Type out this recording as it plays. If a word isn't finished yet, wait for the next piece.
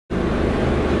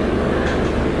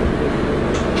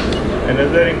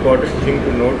Another important thing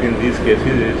to note in these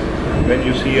cases is when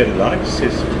you see a large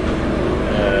cyst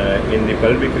in the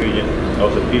pelvic region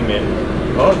of the female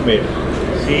or male,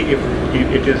 see if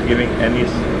it is giving any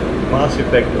mass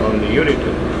effect on the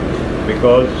ureter,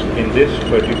 because in this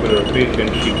particular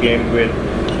patient she came with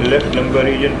left lumbar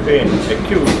region pain,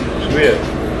 acute, severe.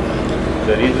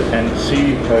 The reason, and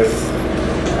see her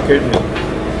kidney,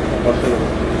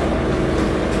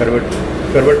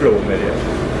 करवट लो मेरे,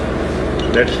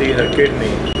 let's see her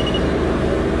kidney,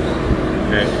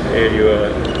 and here you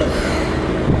are.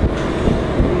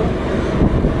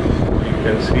 You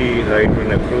can see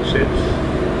hydronephrosis.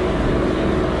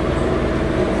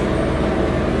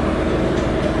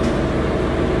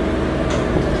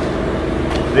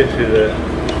 This is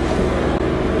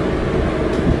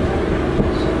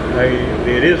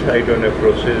there is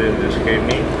hydronephrosis in this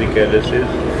kidney. The calyces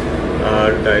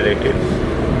are dilated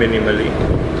minimally,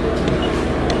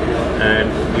 and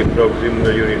the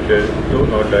proximal ureter, though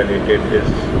not dilated,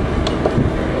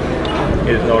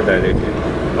 is not dilated.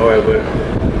 However,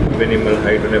 minimal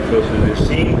hydronephrosis is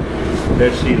seen.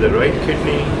 Let's see the right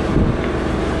kidney,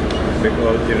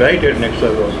 because the right adnexa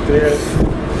was clear.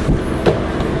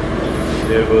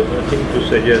 There was nothing to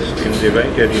suggest in the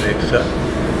right adnexa,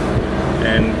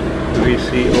 and we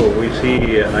see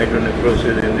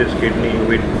hydronephrosis in this kidney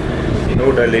with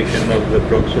no dilation of the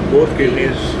proximal. Both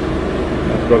kidneys,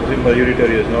 proximal ureter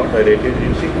is not dilated.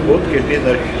 You see, both kidneys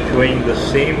are showing the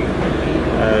same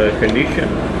condition,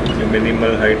 the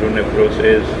minimal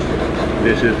hydronephrosis.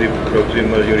 This is the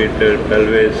proximal ureter,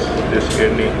 pelvis, this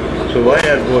kidney. So why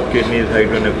are both kidneys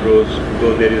hydronephrosis,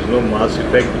 though there is no mass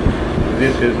effect?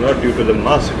 This is not due to the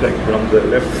mass effect from the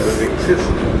left pelvic cyst.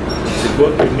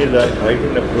 Both kidneys are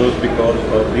hydronephrosis because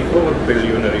of the overfilled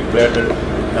urinary bladder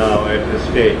now at this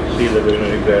stage. See the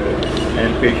urinary bladder, and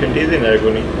patient is in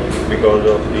agony because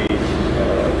of the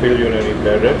filled urinary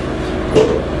bladder.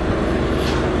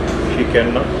 She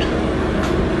cannot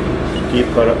keep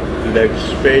her legs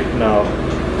straight now.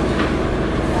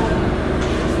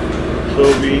 So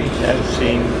we have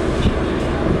seen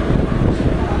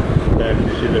that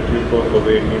this is a TUBO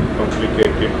ovarian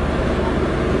complicated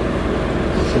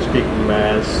cystic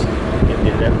mass in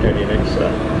the left adnexa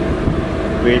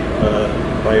with a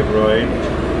fibroid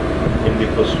in the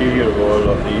posterior wall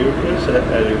of the uterus,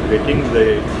 elevating the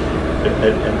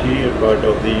anterior part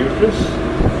of the uterus.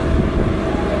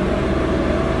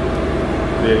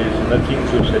 There is nothing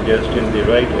to suggest in the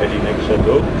right adnexa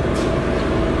though.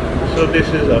 So this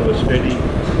is our study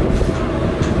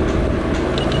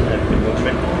at the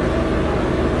moment.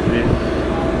 This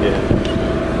is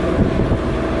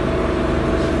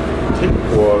thick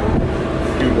wall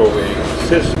TUBO ovarian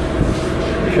cyst.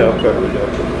 पेशाब कर लो, जाओ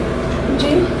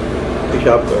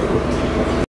पेशाब कर लो।